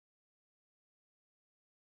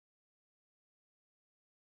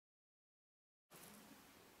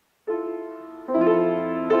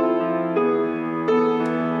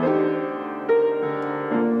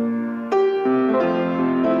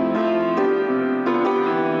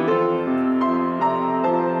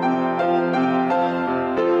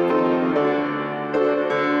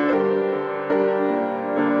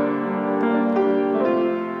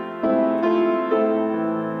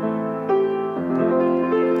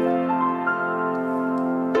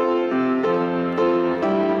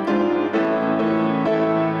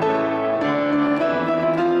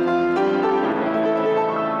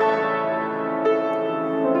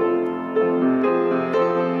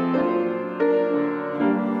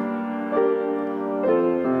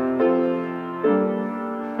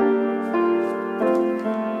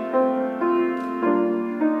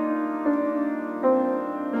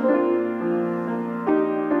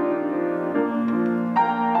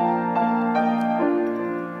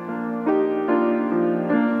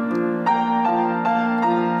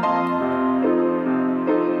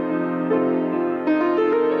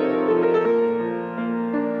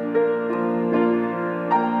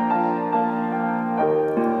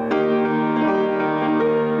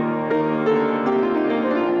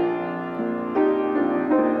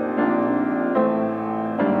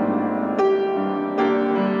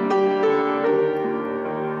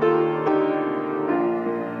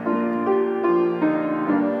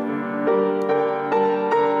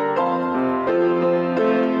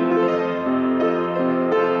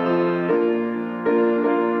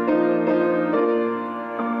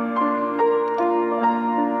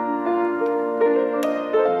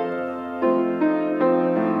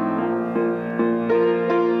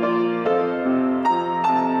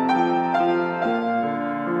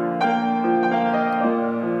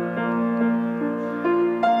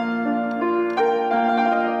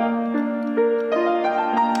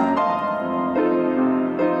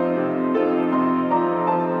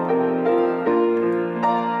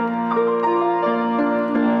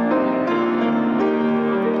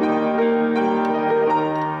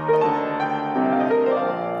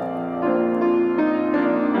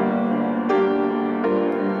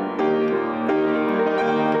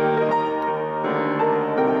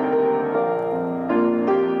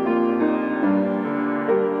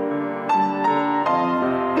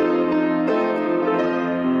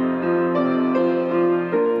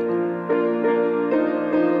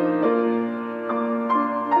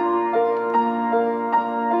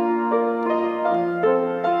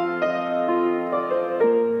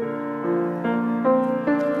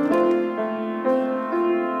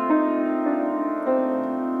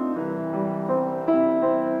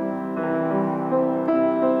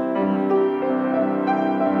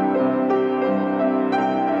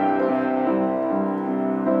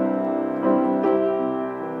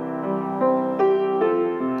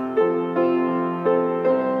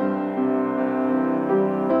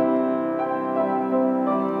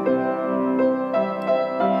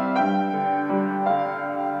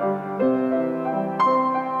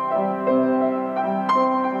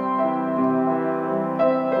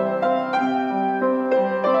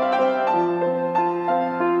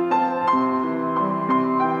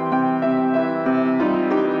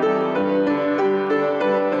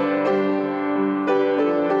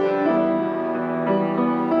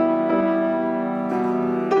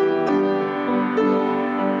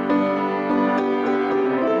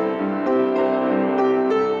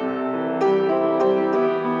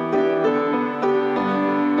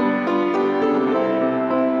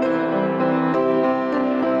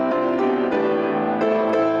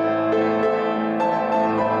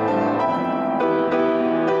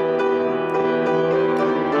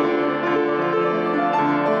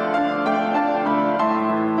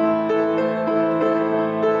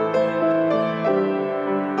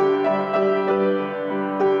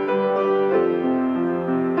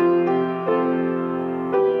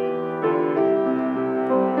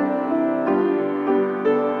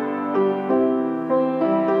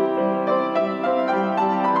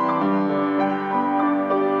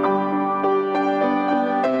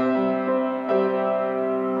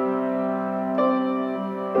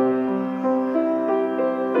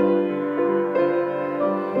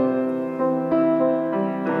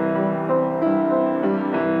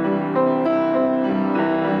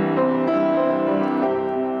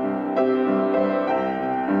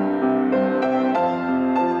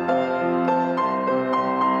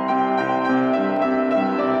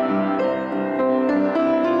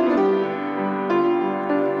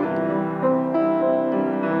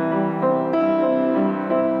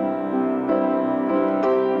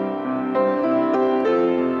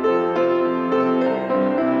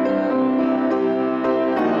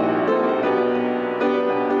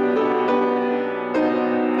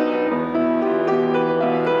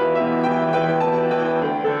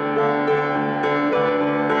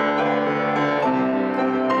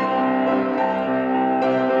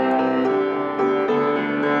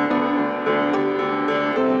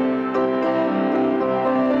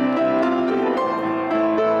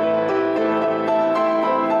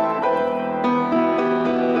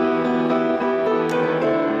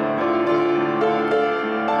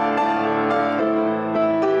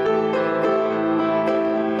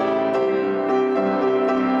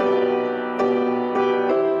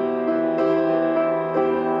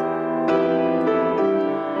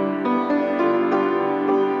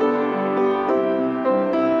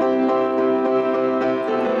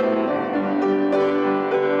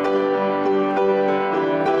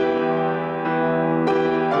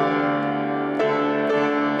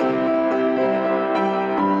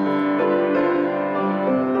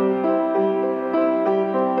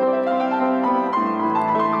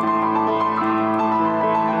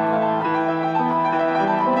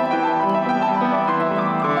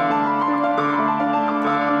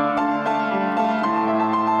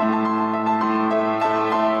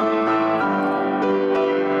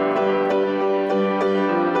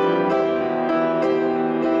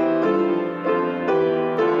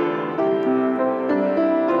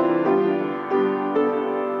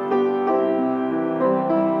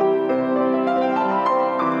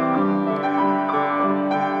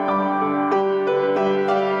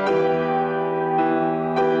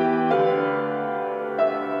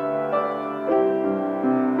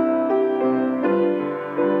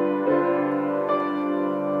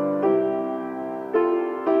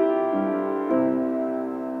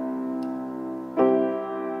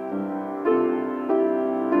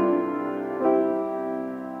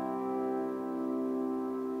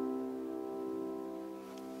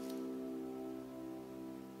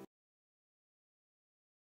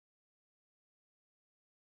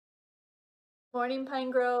Morning,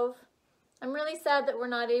 Pine Grove. I'm really sad that we're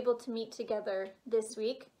not able to meet together this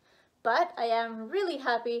week, but I am really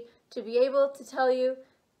happy to be able to tell you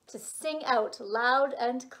to sing out loud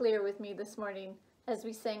and clear with me this morning as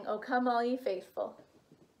we sing, "O Come All Ye Faithful."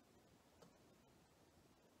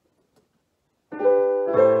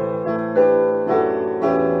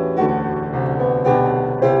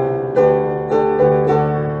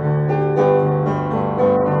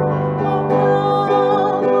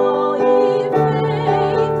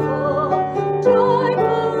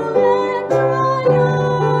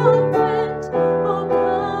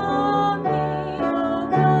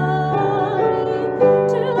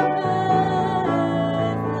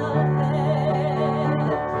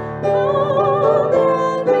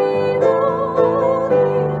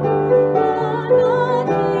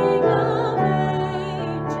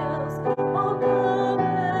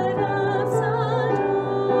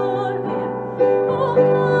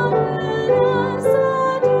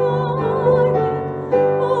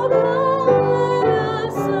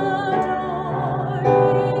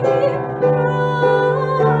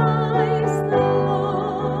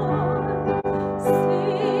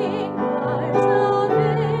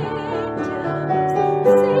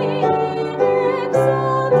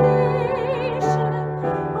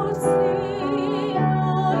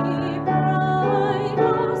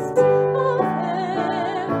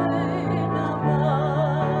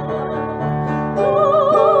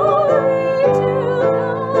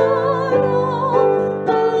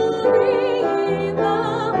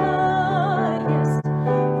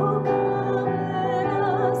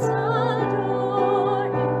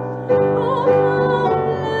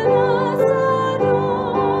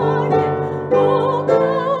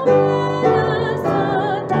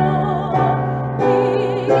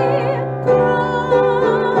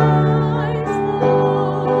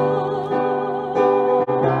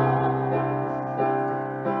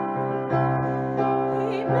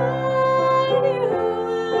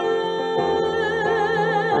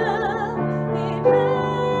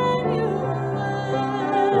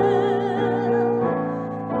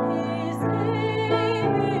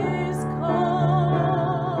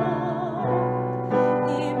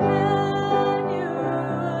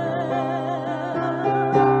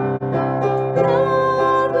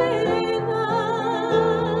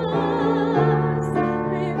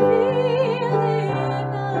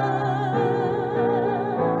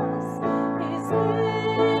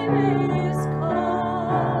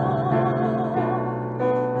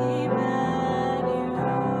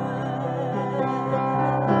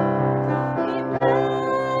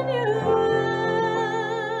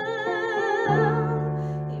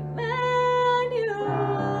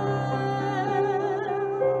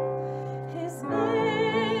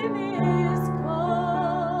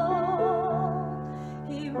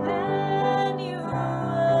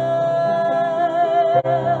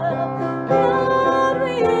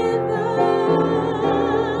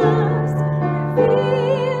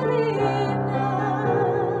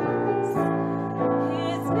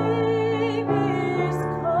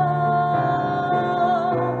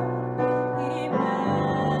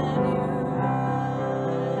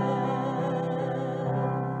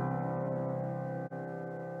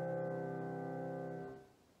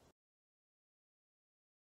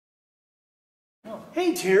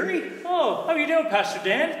 Hey, Terry. Oh, how you doing, Pastor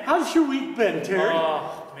Dan? How's your week been, Terry?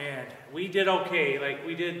 Oh, man, we did okay. Like,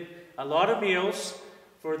 we did a lot of meals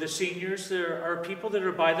for the seniors. There are people that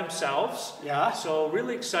are by themselves. Yeah. So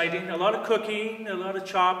really exciting. A lot of cooking, a lot of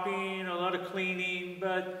chopping, a lot of cleaning,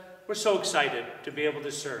 but we're so excited to be able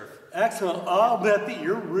to serve. Excellent. I'll bet that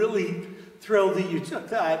you're really thrilled that you took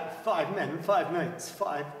that 5 men, 5 nights,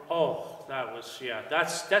 5. Oh, that was, yeah.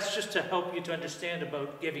 That's just to help you to understand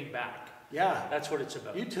about giving back. Yeah. That's what it's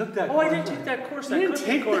about. You took that course. Oh, I didn't take that course. You didn't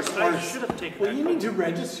take course. the course. I should have taken well, that you course. need to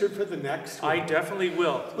register for the next one. I definitely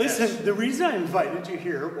will. Listen, yes. The reason I invited you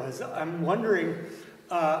here was I'm wondering,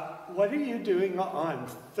 what are you doing on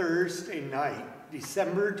Thursday night,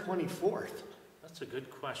 December 24th? That's a good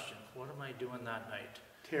question. What am I doing that night?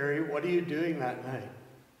 Terry, what are you doing that night?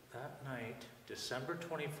 That night, December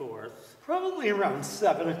 24th. Probably around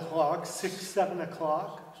 7 o'clock, 6, 7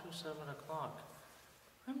 o'clock. 6 or 7 o'clock.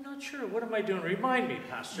 I'm not sure. What am I doing? Remind me,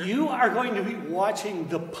 Pastor. You are going to be watching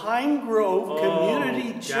the Pine Grove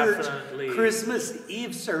Community Church definitely. Christmas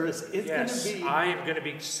Eve service. It's yes, going to be... I am going to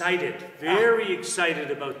be excited. Very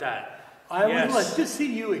excited about that. I would like to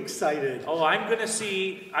see you excited. Oh, I'm going to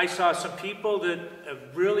see... I saw some people that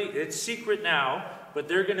really... It's secret now, but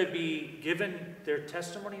they're going to be given their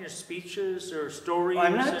testimony or speeches or stories.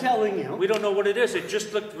 I'm not telling you. We don't know what it is. It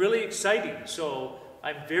just looked really exciting. So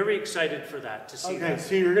I'm very excited for that, to see that. Okay,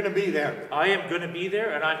 so you're going to be there. I am going to be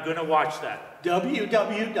there, and I'm going to watch that.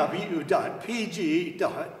 www.pg.ca,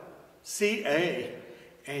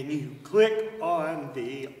 and you click on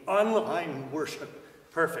the online worship.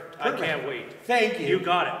 Perfect. I can't wait. Thank you. You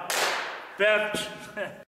got it. Bev.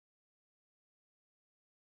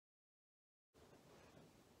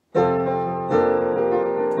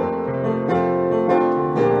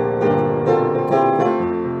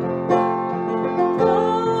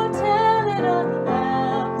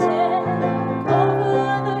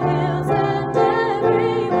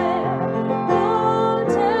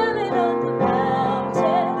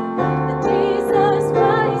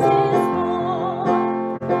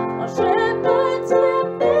 Shepherds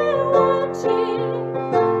kept their watching.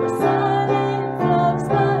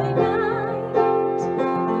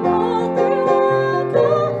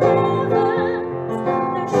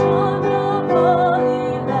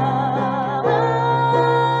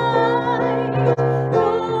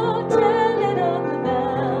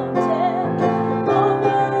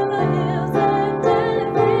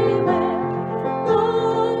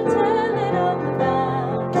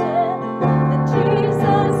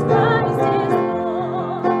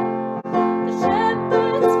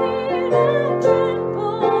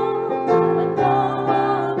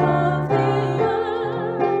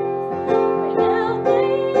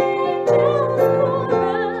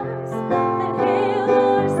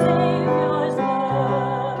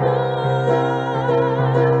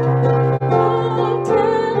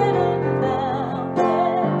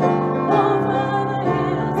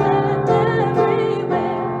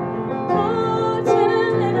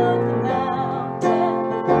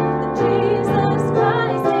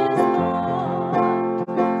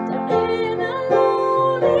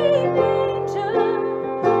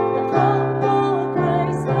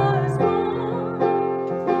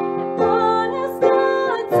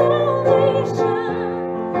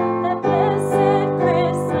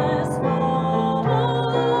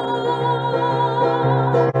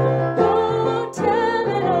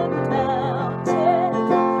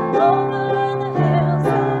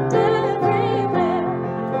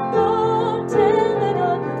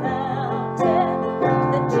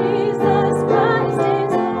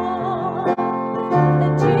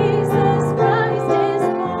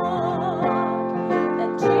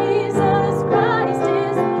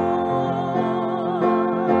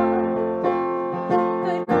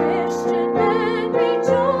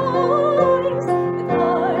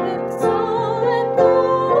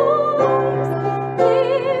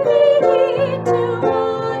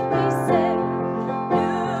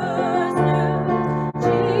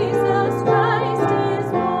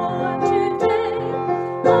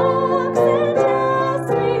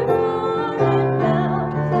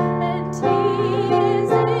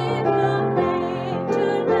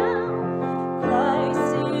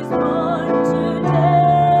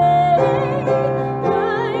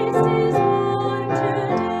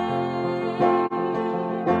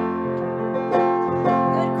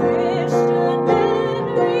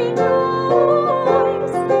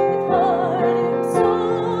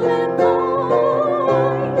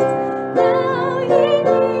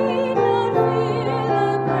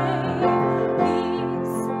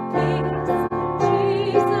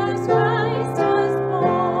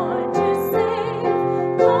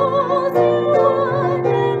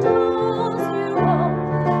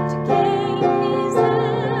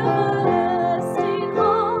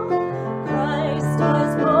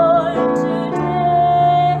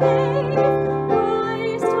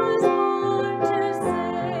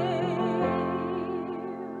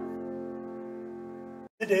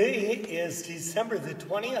 Today is December the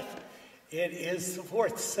 20th. It is the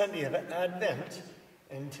fourth Sunday of Advent.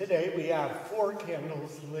 And today we have 4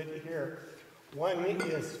 candles lit here. One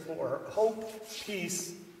is for hope,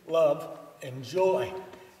 peace, love, and joy.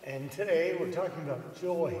 And today we're talking about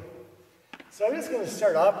joy. So I'm just going to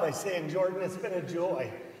start off by saying, Jordan, it's been a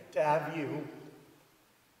joy to have you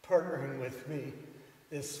partnering with me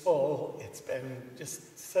this fall. It's been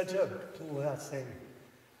just such a blessing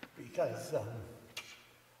because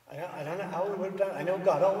I don't know how we would have done it. I know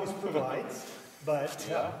God always provides, but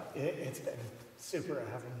it's been super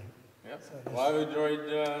having you. Yep. So well, I've enjoyed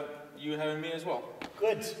you having me as well.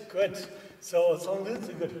 Good, good. So as long as it's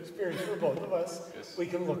a good experience for both of us, Yes. we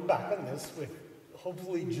can look back on this with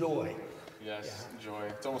hopefully joy. Yes, joy.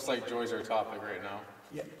 It's almost like joy's our topic right now.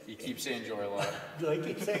 Yeah. You keep saying joy a lot. Do I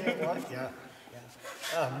keep saying it a lot? Yeah,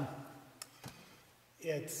 yeah.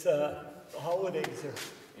 It's the holidays are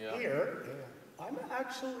here. And I'm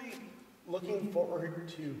actually looking forward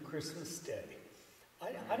to Christmas Day.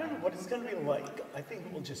 I don't know what it's going to be like. I think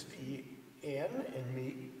it will just be Anne and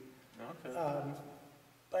me. Okay.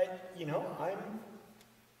 But you know, I'm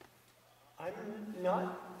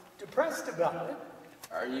not depressed about it.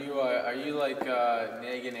 Are you like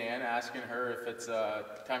nagging Ann, asking her if it's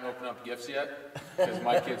time to open up gifts yet? Because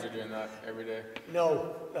my kids are doing that every day.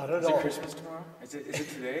 No, not at Is all. it Christmas tomorrow? Is it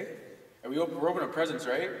today? We're opening up presents,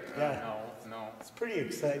 right? Yeah. No. It's pretty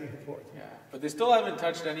exciting for them. Yeah, but they still haven't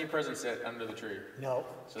touched any presents yet under the tree. No.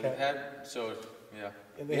 So Okay. they've had, yeah.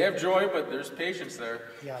 And They have joy, but there's patience there.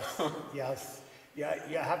 Yes, yes. Yeah,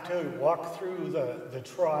 you have to walk through the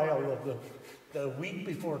trial of the week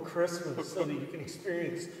before Christmas so that you can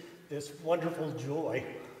experience this wonderful joy.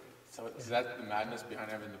 So is that the madness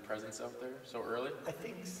behind having the presents out there so early? I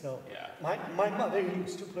think so. Yeah. My mother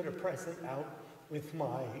used to put a present out with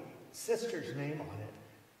my sister's name on it,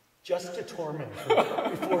 just to torment her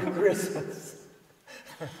before Christmas.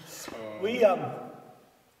 We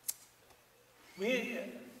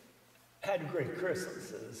had great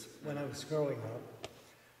Christmases when I was growing up.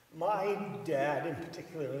 My dad, in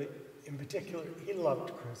particular, he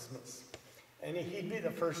loved Christmas, and he'd be the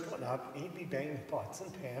first one up. He'd be banging pots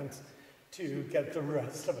and pans to get the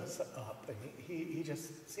rest of us up, and he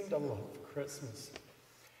just seemed to love Christmas.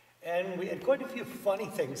 And we had quite a few funny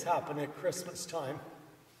things happen at Christmas time.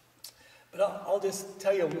 But I'll just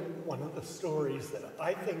tell you one of the stories that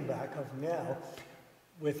I think back of now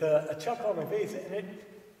with a chuckle on my face, and it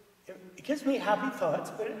gives me happy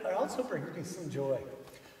thoughts, but it also brings me some joy.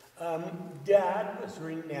 Dad was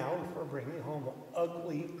renowned for bringing home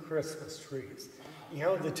ugly Christmas trees. You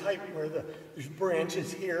know, the type where there's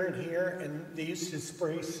branches here and here, and they used to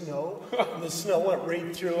spray snow, and the snow went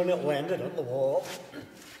right through and it landed on the wall.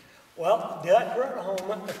 Well, Dad brought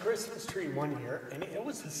home a Christmas tree one year, and it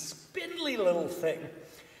was a spindly little thing.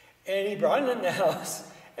 And he brought it in the house,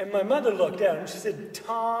 and my mother looked at him and she said,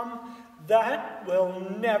 "Tom, that will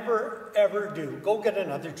never, ever do. Go get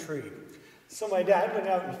another tree." So my dad went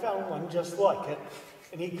out and found one just like it,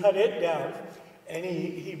 and he cut it down, and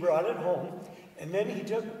he brought it home, and then he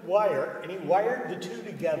took wire, and he wired the two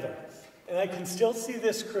together. And I can still see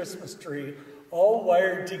this Christmas tree all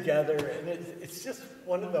wired together, and it's just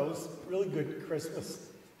one of those really good Christmas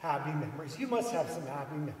happy memories. You must have some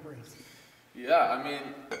happy memories. Yeah, I mean,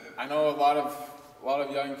 I know a lot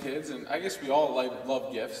of young kids, and I guess we all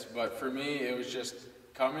love gifts, but for me, it was just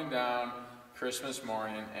coming down Christmas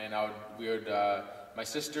morning, and my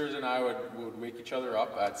sisters and I would wake each other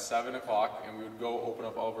up at 7 o'clock, and we would go open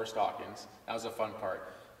up all of our stockings. That was the fun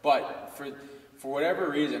part. But for whatever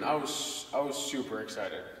reason, I was super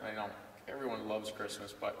excited. I know everyone loves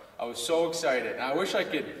Christmas, but I was so excited, and I wish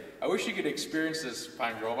you could experience this,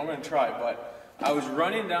 Pine Grove. I'm going to try, but I was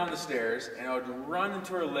running down the stairs, and I would run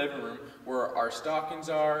into our living room where our stockings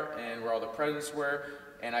are and where all the presents were,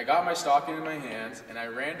 and I got my stocking in my hands, and I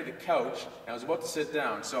ran to the couch, and I was about to sit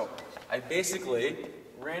down. So I basically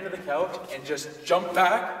ran to the couch and just jumped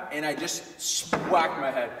back, and I just whacked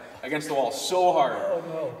my head against the wall so hard. Oh,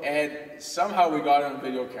 no. And somehow we got it on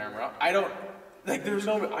video camera. There was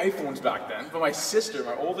no iPhones back then, but my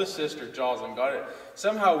oldest sister, Jocelyn, got it.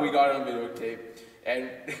 Somehow we got it on videotape, and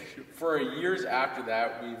for years after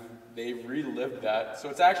that, they've relived that. So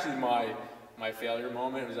it's actually my failure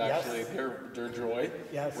moment. It was actually their joy,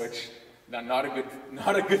 Yes. Now, not a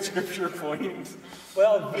good scripture point.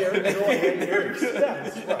 Well, their joy at your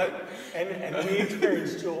expense, right? And we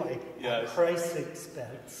experience joy at Christ's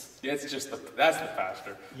expense. Yeah, that's the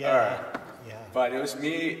pastor. Yeah, all right. yeah. But it was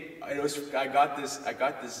me. I got this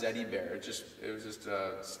Zeddy bear. It was just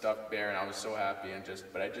a stuffed bear, and I was so happy.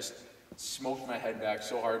 But I just smoked my head back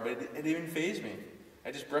so hard, but it didn't even faze me.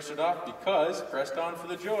 I just brushed it off because pressed on for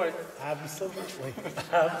the joy. Absolutely.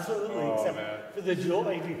 Absolutely. Oh, Except man. for the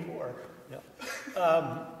joy before.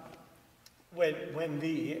 No. When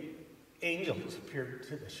the angels appeared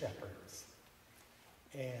to the shepherds,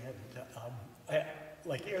 and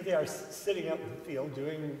like here they are sitting out in the field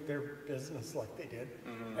doing their business like they did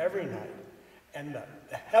every night, and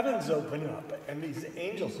the heavens open up, and these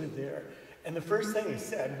angels are there, and the first thing he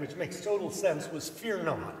said, which makes total sense, was "Fear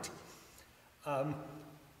not."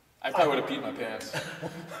 I probably would have peed my pants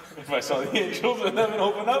if I saw the angels and heaven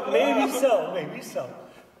open up. Maybe so, maybe so.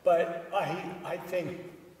 But I think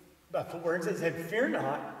about the words that said, "Fear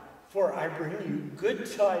not, for I bring you good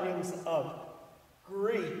tidings of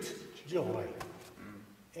great joy."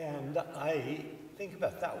 And I think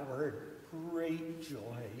about that word, great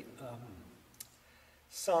joy.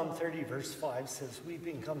 Psalm 30 verse 5 says,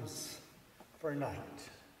 "Weeping comes for a night,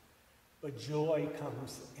 but joy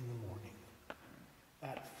comes in the morning."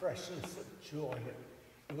 That freshness of joy,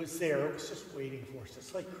 it was there, it was just waiting for us,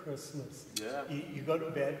 just like Christmas. Yeah. You go to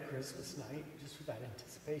bed Christmas night just with that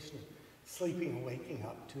anticipation of sleeping and waking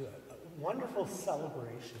up to a wonderful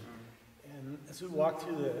celebration. And as we walk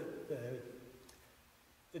through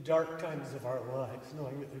the dark times of our lives,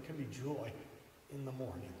 knowing that there can be joy in the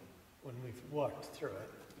morning when we've walked through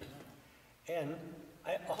it. And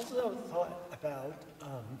I also thought about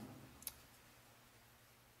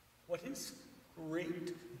what is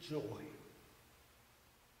great joy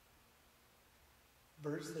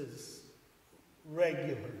versus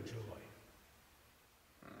regular joy.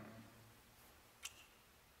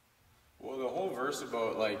 Well, the whole verse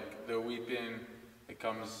about like the weeping that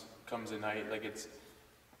comes at night, like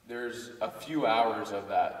there's a few hours of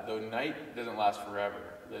that. The night doesn't last forever.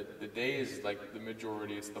 The day is like the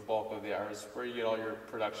majority. It's the bulk of the hours where you get all your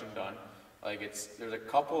production done. Like there's a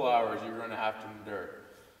couple hours you're going to have to endure.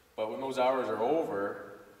 But when those hours are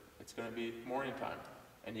over, it's going to be morning time.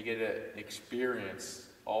 And you get to experience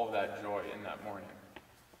all of that joy in that morning.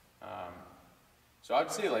 So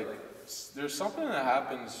I'd say like there's something that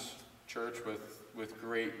happens, church, with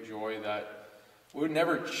great joy that we would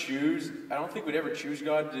never choose. I don't think we'd ever choose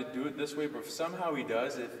God to do it this way, but somehow He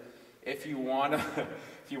does. If you want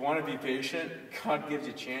to be patient, God gives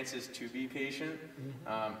you chances to be patient.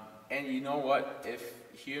 And you know what? If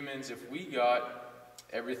we got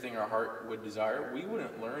everything our heart would desire, we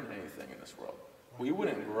wouldn't learn anything in this world. We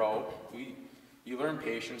wouldn't grow. You learn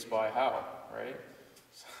patience by how, right?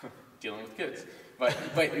 Dealing with kids. But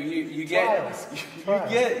you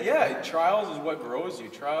get trials is what grows you.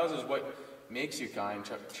 Trials is what makes you kind.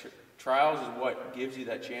 Trials is what gives you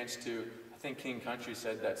that chance to. I think King Country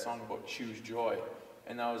said that song about choose joy,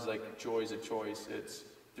 and that was like joy's a choice. It's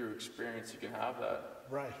through experience you can have that.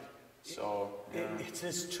 Right. So yeah. It's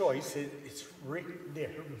His choice. It's right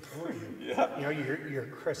there before you. Yeah. You know, your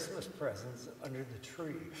Christmas presents under the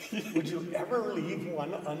tree. Would you ever leave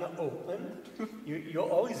one unopened? You'll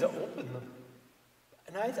always open them.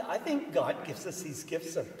 And I think God gives us these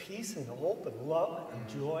gifts of peace and hope and love and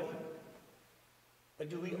joy. But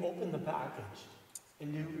do we open the package?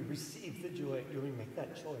 And do we receive the joy? Do we make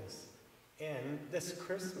that choice? And this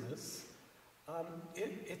Christmas,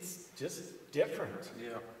 it's just different.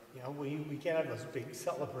 Yeah. You know, we can't have those big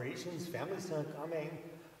celebrations. Families not coming.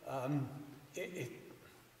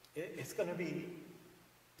 It's going to be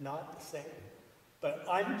not the same. But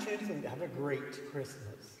I'm choosing to have a great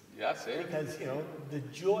Christmas. Yeah, same. Because, you know, the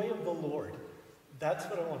joy of the Lord, that's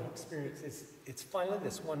what I want to experience. It's finally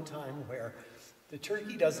this one time where the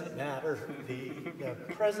turkey doesn't matter, the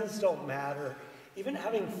presents don't matter, even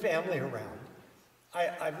having family around.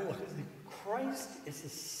 I've looked at Christ is the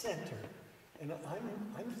center. And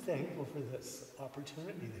I'm thankful for this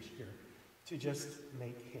opportunity this year to just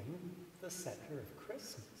make Him the center of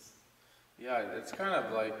Christmas. Yeah, it's kind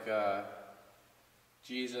of like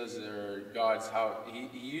Jesus or God's how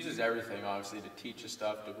he uses everything obviously to teach us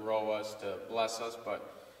stuff, to grow us, to bless us,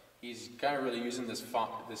 but He's kind of really using this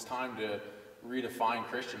time to redefine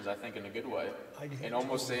Christians, I think, in a good way, and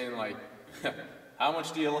almost saying like, "How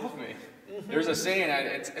much do you love me?" There's a saying,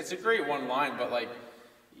 it's a great one line, but like.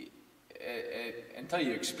 Until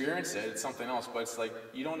you experience it, it's something else. But it's like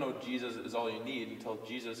you don't know Jesus is all you need until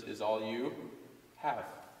Jesus is all you have.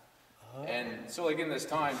 And so, like in this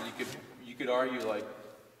time, you could argue like,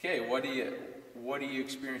 okay, what do you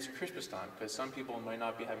experience at Christmas time? Because some people might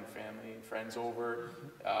not be having family and friends over.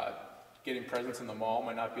 Getting presents in the mall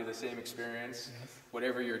might not be the same experience. Yes.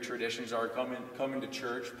 Whatever your traditions are, coming to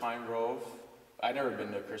church, Pine Grove. I've never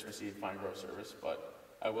been to a Christmas Eve Pine Grove service, but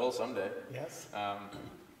I will someday. Yes.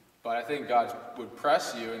 But I think God would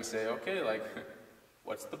press you and say, okay, like,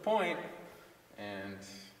 what's the point? And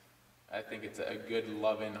I think it's a good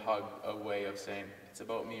loving hug, a way of saying, it's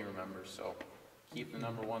about me, remember, so keep the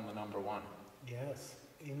number one the number one. Yes,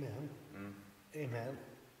 amen. Amen.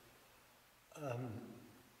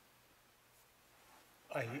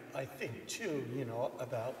 I think too,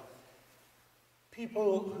 about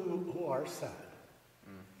people who are sad,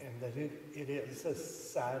 and that it is a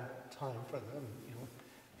sad time for them.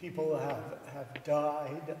 People have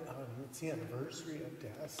died. It's the anniversary of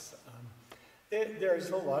deaths. There's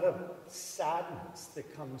a lot of sadness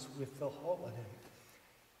that comes with the holiday,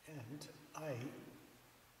 and I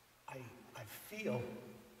feel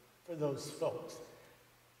for those folks.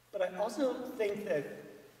 But I also think that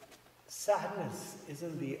sadness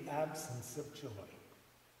isn't the absence of joy.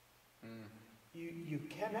 You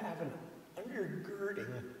can have an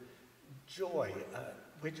undergirding joy,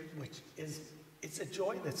 which is, it's a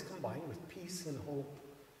joy that's combined with peace and hope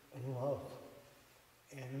and love.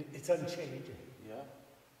 And it's unchanging. Yeah.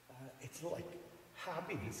 It's like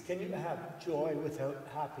happiness. Can you have joy without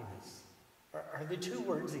happiness? Are the two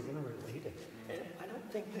words even related? And I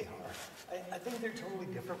don't think they are. I think they're totally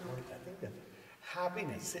different words. I think that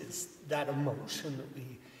happiness is that emotion that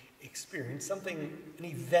we experience. Something, an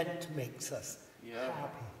event makes us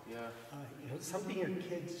happy. Yeah. Something your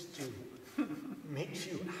kids do makes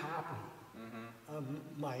you happy.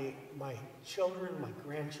 My children, my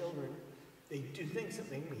grandchildren, they do things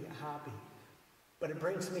that make me happy. But it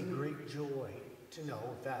brings me great joy to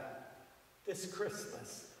know that this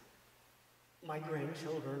Christmas, my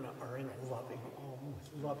grandchildren are in a loving home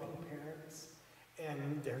with loving parents,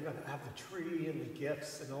 and they're going to have the tree and the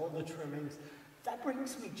gifts and all the trimmings. That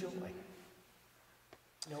brings me joy,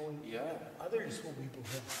 knowing that others will be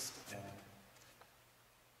blessed. Yeah.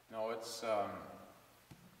 No, it's, I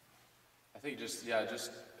think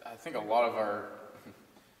I think a lot of our,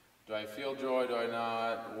 do I feel joy, do I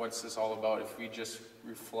not, what's this all about, if we just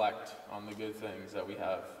reflect on the good things that we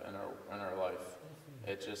have in our life.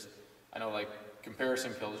 It just, I know, like,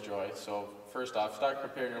 comparison kills joy. So first off, start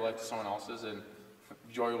comparing your life to someone else's, and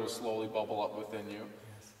joy will slowly bubble up within you.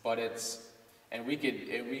 Yes. But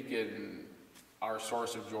our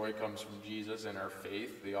source of joy comes from Jesus and our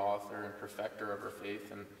faith, the author and perfecter of our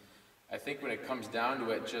faith. And I think when it comes down to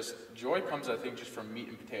it, just joy comes, I think, just from meat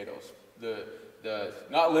and potatoes.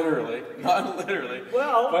 Not literally.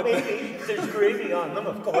 Well, but maybe there's gravy on them,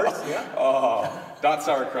 of course. Yeah. Oh, not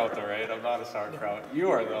sauerkraut though, right? I'm not a sauerkraut. You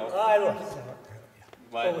are though. I love sauerkraut.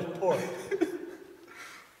 But, with pork.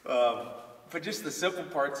 but just the simple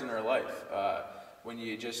parts in our life, when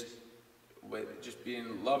you just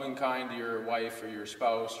being loving, kind to your wife or your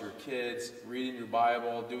spouse, your kids, reading your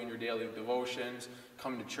Bible, doing your daily devotions,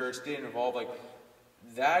 coming to church, staying involved, like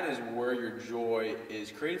that is where your joy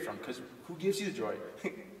is created from. Because who gives you the joy?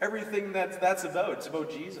 Everything that's about, it's about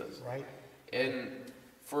Jesus. Right. And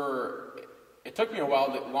it took me a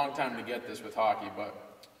long time to get this with hockey, but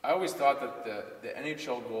I always thought that the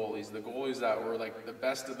NHL goalies, the goalies that were like the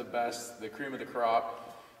best of the best, the cream of the crop,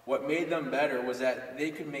 what made them better was that they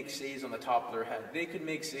could make saves on the top of their head. They could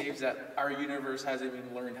make saves that our universe hasn't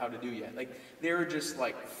even learned how to do yet. Like, they were just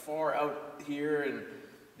like far out here, and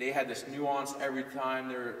they had this nuance every time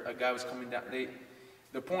a guy was coming down.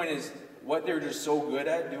 The point is, what they were just so good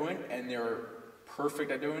at doing, and they were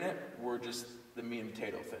perfect at doing it, were just the meat and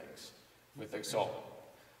potato things. So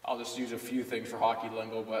I'll just use a few things for hockey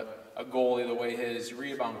lingo, but a goalie, the way his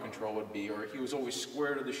rebound control would be, or he was always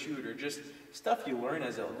square to the shoot, or just stuff you learn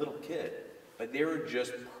as a little kid. But they were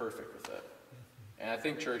just perfect with it. And I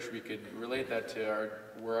think, church, we could relate that to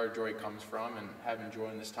where our joy comes from, and having joy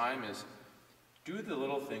in this time is do the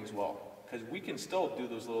little things well. Because we can still do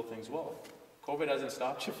those little things well. COVID hasn't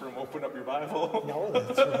stopped you from opening up your Bible. No,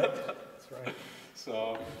 that's right. That's right.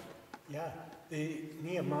 So, yeah, the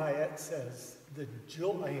Nehemiah says, the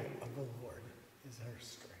joy of the Lord is our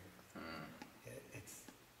strength.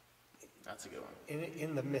 That's a good one.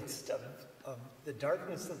 In the midst of the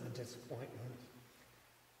darkness and the disappointment,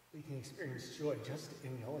 we can experience joy just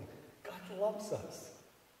in knowing God loves us.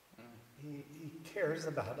 He cares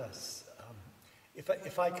about us.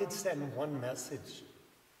 If I could send one message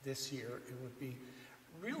this year, it would be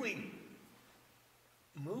really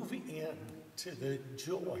moving in to the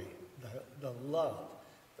joy, the love,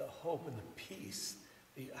 the hope, and the peace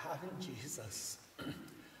that you have in Jesus.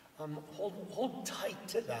 Hold tight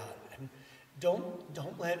to that, and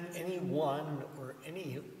don't let anyone or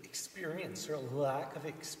any experience or lack of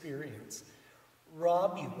experience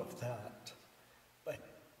rob you of that. But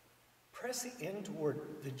press in toward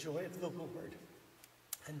the joy of the Lord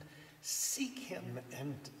and seek Him,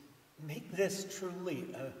 and make this truly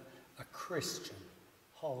a Christian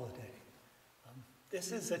holiday.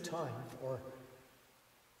 This is a time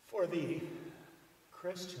for the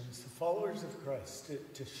Christians, the followers of Christ,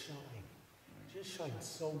 to shine, just shine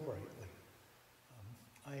so brightly.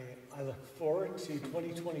 I look forward to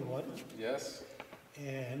 2021. Yes.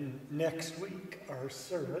 And next week, our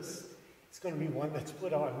service is going to be one that's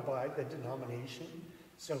put on by the denomination.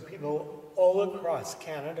 So people all across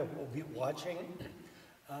Canada will be watching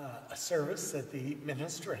a service that the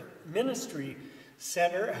ministry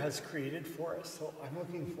center has created for us. So I'm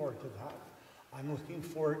looking forward to that. I'm looking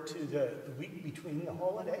forward to the week between the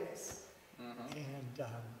holidays. And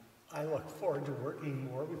I look forward to working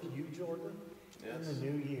more with you, Jordan, in the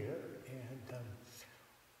new year. And,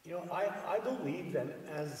 you know, I believe that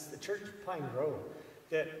as the Church of Pine Grove,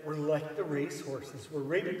 that we're like the racehorses. We're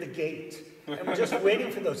right at the gate, and we're just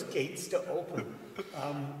waiting for those gates to open.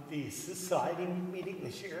 The society meeting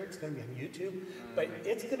this year, it's going to be on YouTube, but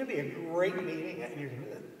it's going to be a great meeting,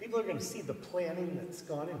 and people are going to see the planning that's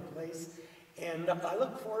gone in place, and I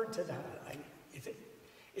look forward to that.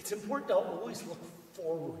 It's important to always look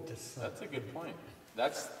forward to something. That's a good point.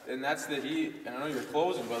 And I know you're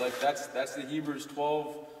closing, but like that's the Hebrews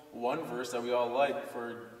 12:1 verse that we all like.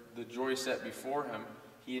 For the joy set before him,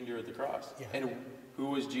 he endured the cross. Yeah. And who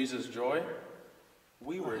was Jesus' joy?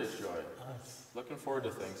 We were his joy. Us. Looking forward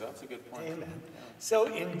to things. That's a good point. Amen. Yeah. So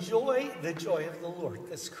enjoy the joy of the Lord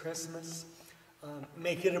this Christmas.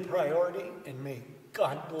 Make it a priority, and may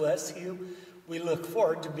God bless you. We look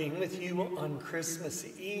forward to being with you on Christmas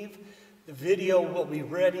Eve. The video will be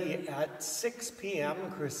ready at 6 p.m.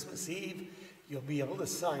 Christmas Eve. You'll be able to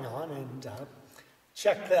sign on and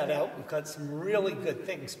check that out. We've got some really good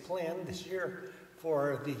things planned this year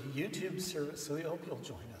for the YouTube service, so we hope you'll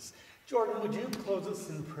join us. Jordan, would you close us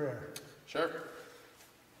in prayer? Sure.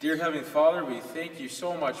 Dear Heavenly Father, we thank you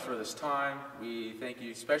so much for this time. We thank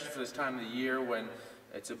you especially for this time of the year when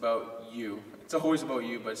it's about you. It's always about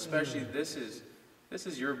you, but especially this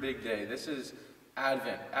is your big day. This is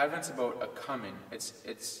Advent. Advent's about a coming.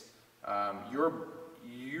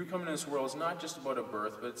 You coming into this world is not just about a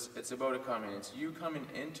birth, but it's about a coming. It's you coming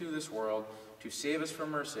into this world to save us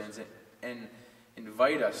from our sins and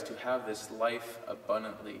invite us to have this life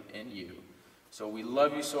abundantly in you. So we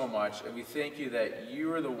love you so much, and we thank you that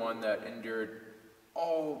you are the one that endured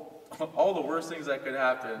all the worst things that could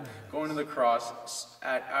happen, going to the cross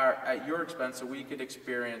at your expense so we could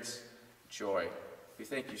experience joy. We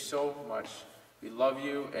thank you so much. We love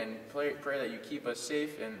you and pray that you keep us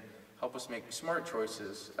safe and help us make smart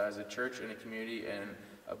choices as a church and a community and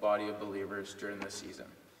a body of believers during this season.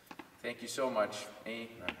 Thank you so much.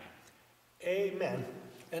 Amen. Amen.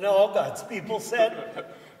 And all God's people said,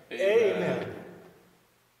 Amen.